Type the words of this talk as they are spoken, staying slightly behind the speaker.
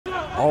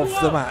of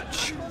the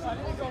match.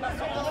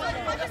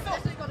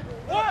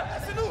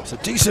 It's a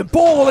decent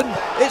ball and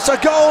it's a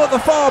goal at the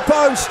far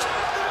post.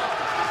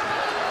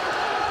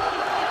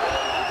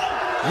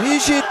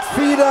 Yiğit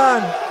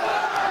Fidan,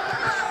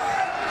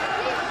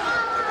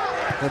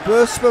 the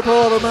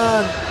Bursaspor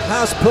man,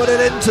 has put it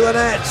into the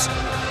net.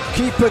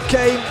 Keeper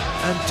came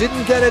and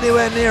didn't get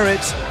anywhere near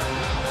it.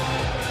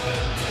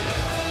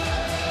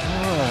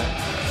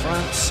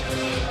 France,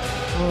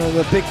 one of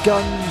the big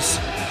guns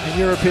in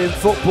European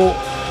football.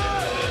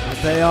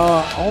 They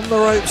are on the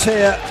ropes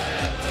here.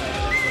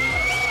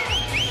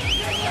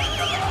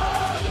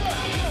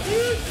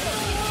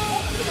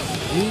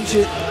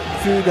 Yiğit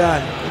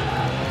Fidan.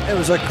 It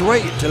was a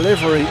great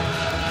delivery,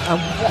 and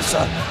what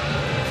a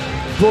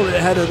bullet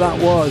header that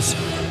was.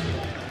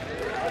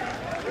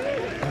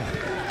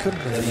 Couldn't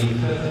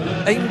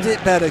have aimed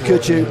it better,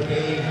 could you? A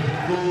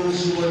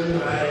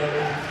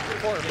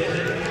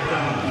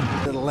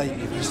little late,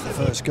 he missed the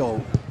first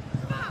goal.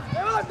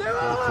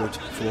 Awkward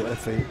for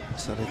Efe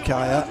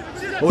Sadikaya.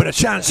 Oh, and a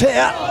chance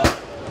here!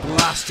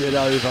 Blasted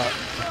over.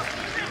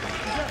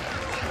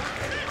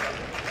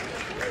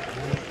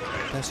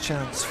 Best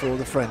chance for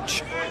the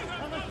French.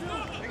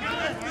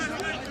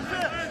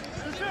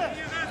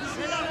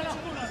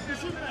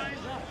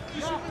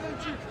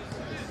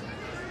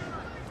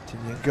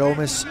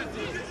 Gomez,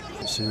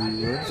 who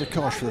runs the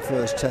cosh for the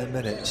first 10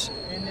 minutes.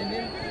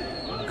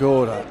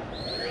 Gorda,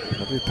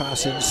 every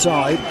pass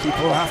inside,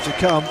 keeper will have to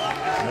come,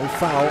 no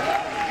foul.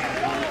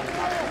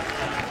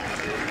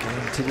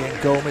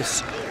 Again,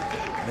 Gomez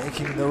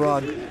making the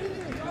run.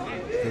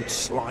 Good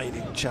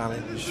sliding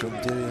challenge from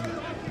Dylan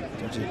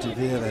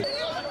Devere.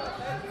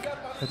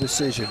 A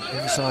decision,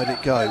 inside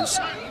it goes.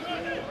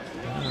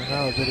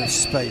 Now a bit of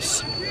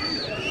space.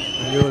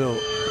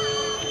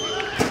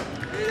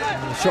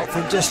 Shot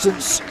from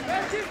distance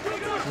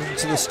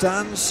into the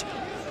stands.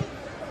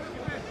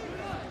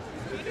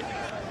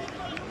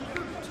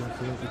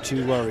 Don't be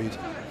too worried.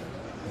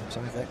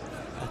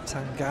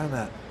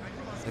 Tangana,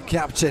 the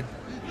captain.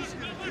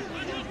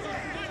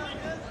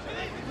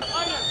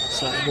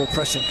 Slightly more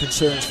pressing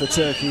concerns for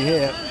Turkey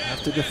here.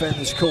 Have to defend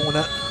this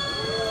corner.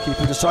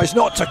 Keeper decides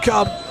not to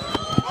come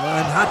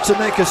and had to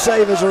make a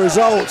save as a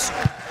result.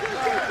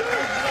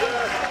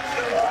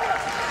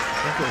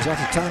 I think it was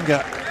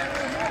Atatanga.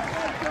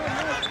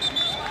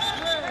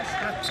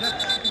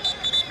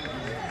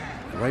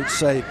 Great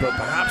save, but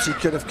perhaps he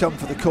could have come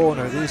for the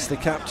corner. It is the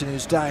captain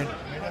who's down.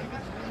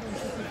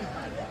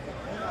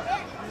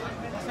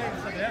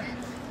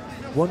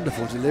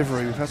 Wonderful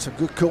delivery. We've had some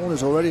good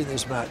corners already in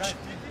this match.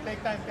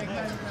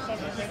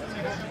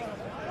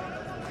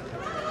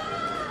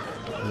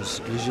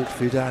 There's Yiğit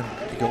Fidan,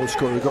 the goal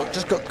scorer, who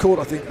just got caught,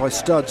 I think, by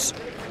studs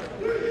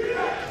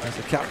as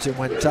the captain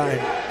went down.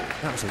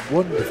 That was a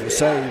wonderful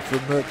save from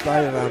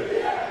Bayram.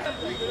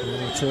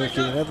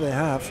 Turkey, whenever they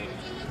have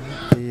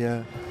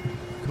the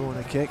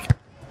corner kick,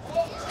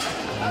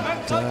 and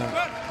it's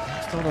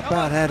not a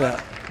bad header.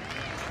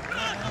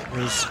 It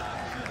was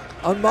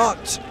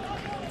unmarked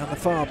at the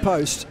far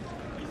post.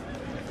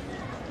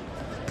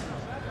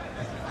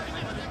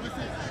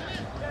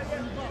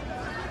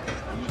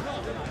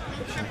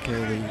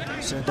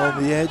 Shakiri sent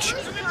on the edge.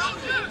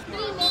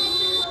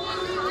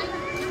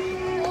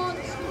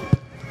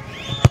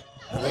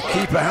 And the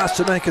keeper has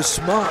to make a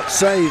smart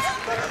save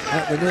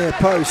at the near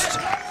post.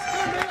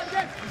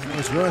 It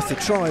was worth a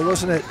try,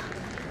 wasn't it?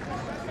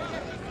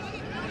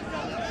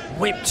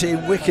 Whipped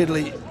in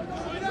wickedly.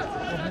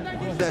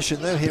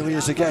 Possession though, here he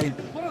is again.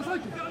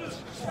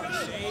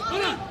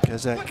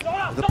 Kazek,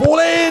 the ball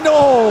in!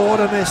 Oh, what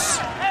a miss!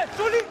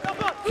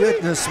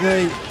 Goodness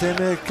me,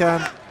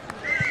 Demirkan.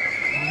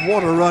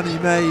 What a run he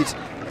made.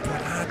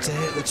 But had to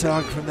hit the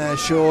target from there,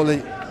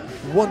 surely.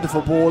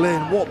 Wonderful ball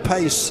in, what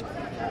pace.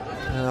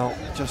 Now,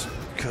 just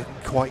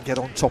couldn't quite get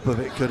on top of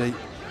it, could he?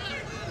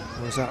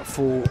 Was that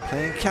for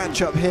playing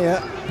catch up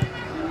here?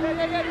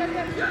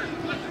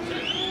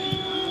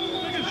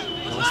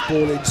 Nice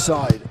ball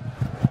inside.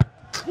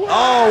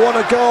 Oh, what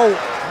a goal!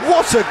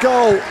 What a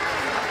goal!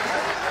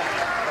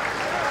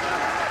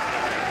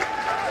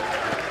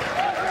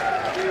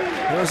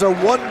 It was a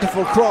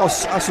wonderful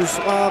cross,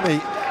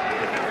 Asusami.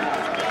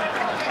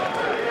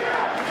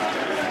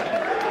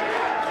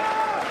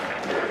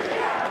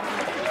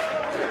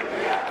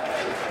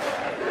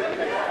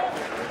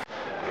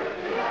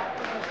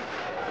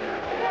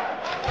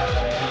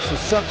 It's a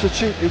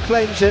substitute who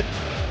claims it.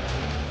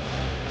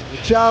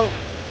 Michal.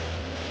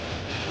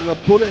 A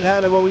bullet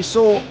header, well, we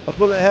saw a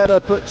bullet header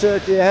put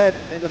Turkey ahead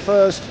in the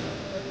first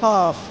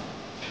half.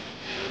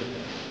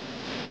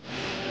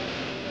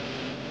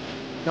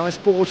 Nice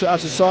ball to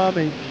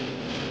Asusami.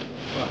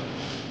 Well,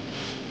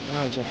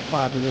 that was a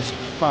fabulous,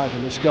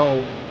 fabulous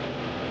goal.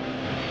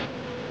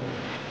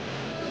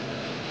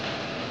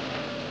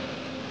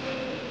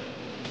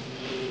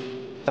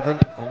 I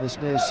think on this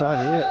near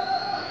side here,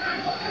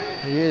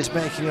 he is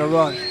making a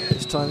run.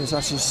 This time it's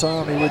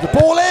Asusami with the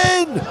ball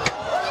in!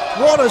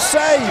 What a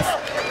save!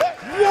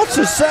 What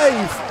a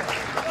save!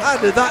 How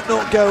did that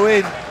not go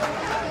in?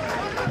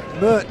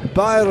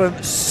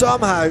 Bayram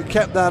somehow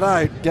kept that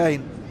out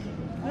again.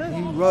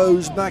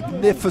 rose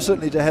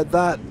magnificently to head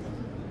that.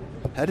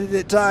 Headed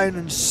it down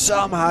and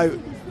somehow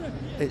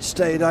it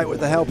stayed out with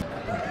the help.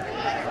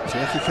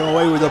 Turkey come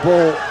away with the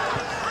ball.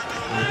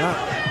 And that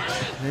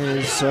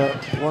is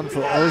one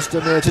for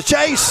Ozdemir to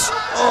chase.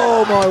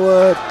 Oh my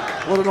word,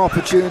 what an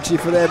opportunity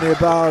for them here,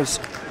 Bars.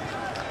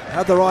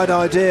 Had the right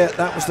idea,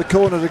 that was the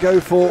corner to go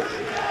for.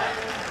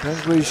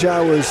 And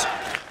Michal was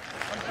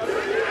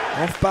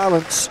off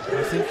balance.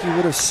 I think he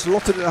would have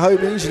slotted it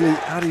home easily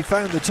had he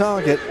found the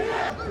target.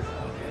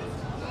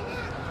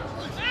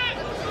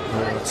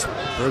 Oh, it's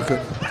broken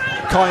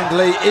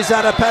kindly. Is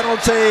that a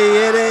penalty?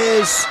 It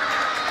is.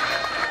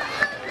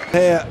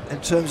 Here, in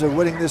terms of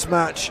winning this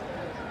match.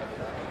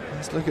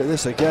 Let's look at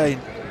this again.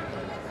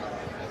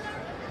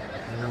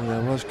 Oh,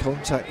 there was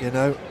contact, you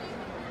know.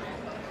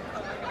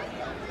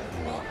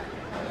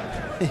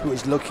 He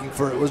was looking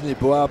for it, wasn't he,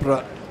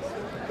 Boabra?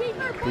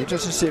 Be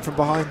interesting to see it from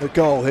behind the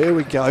goal. Here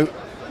we go.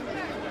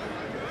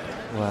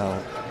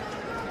 Well.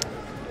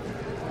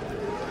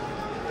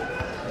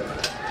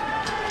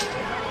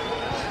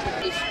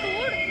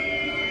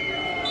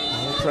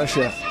 More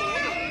pressure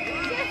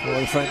for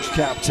the French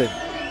captain.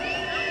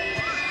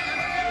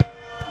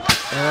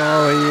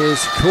 Oh, he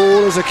is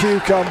cool as a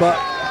cucumber.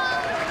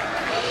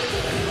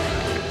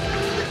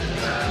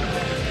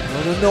 A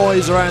lot of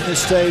noise around this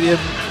stadium.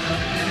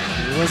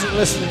 He wasn't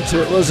listening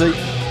to it, was he?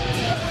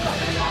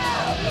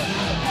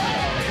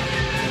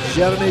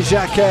 Jeremy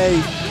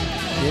Jacquet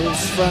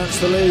gives France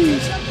the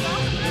lead.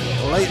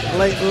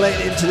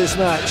 Late into this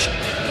match.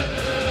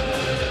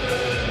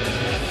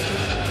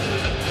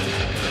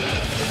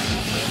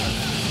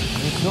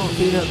 They've not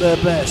been at their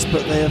best,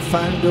 but they have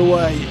found a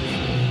way.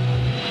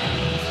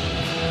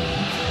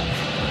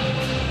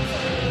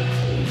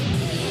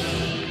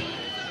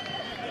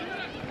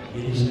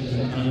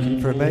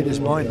 Keeper made his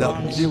mind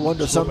up. You do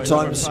wonder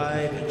sometimes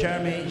whether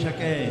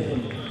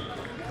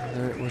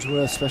it was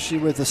worth, especially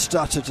with the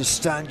stutter, to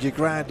stand your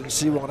ground and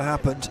see what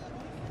happened.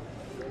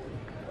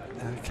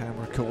 Our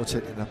camera caught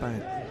it in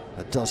about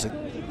a dozen.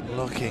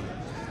 Looking,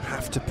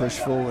 have to push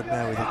forward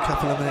now with a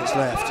couple of minutes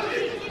left.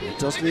 It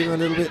does leave him a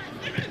little bit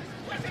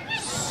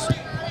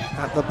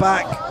at the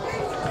back,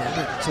 a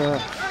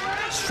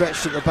bit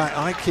stretched at the back.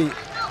 Ike,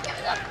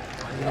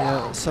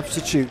 the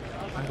substitute,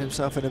 found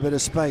himself in a bit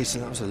of space,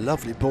 and that was a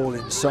lovely ball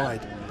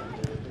inside.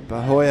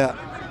 Bahoya.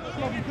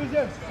 Oh,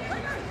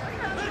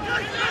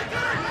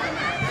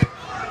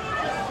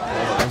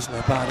 it wasn't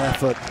a bad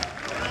effort.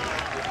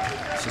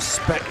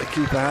 Suspect the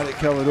keeper had it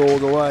covered all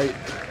the way.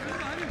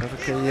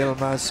 Perfectly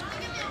Yilmaz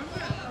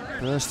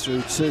burst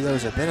through too. There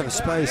was a bit of a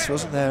space,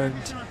 wasn't there? And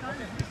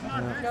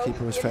the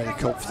keeper was fairly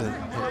confident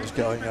it was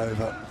going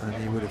over, and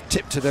he would have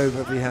tipped it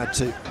over if he had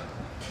to.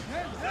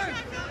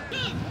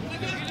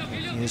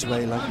 His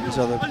way like his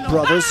other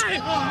brothers.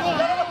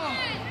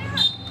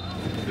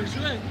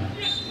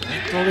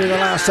 Probably the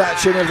last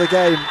action of the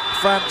game.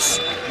 France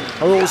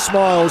are all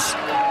smiles.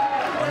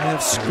 They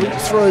have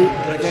squeaked through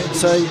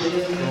against a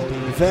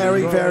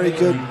very, very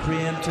good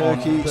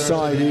Turkey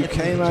side who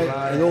came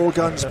out with all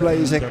guns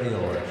blazing.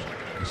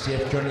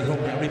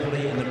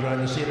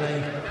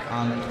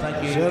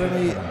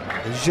 Jeremy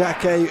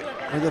Jacquet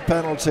with a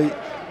penalty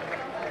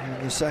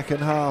in the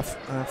second half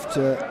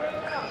after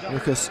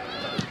Lucas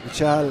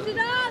Michal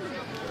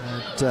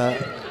had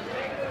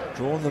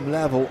drawn them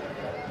level.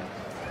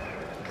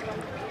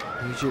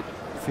 Yiğit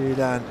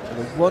Fidan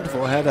with a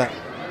wonderful header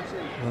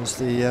was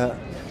the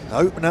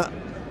opener,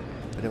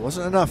 but it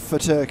wasn't enough for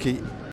Turkey.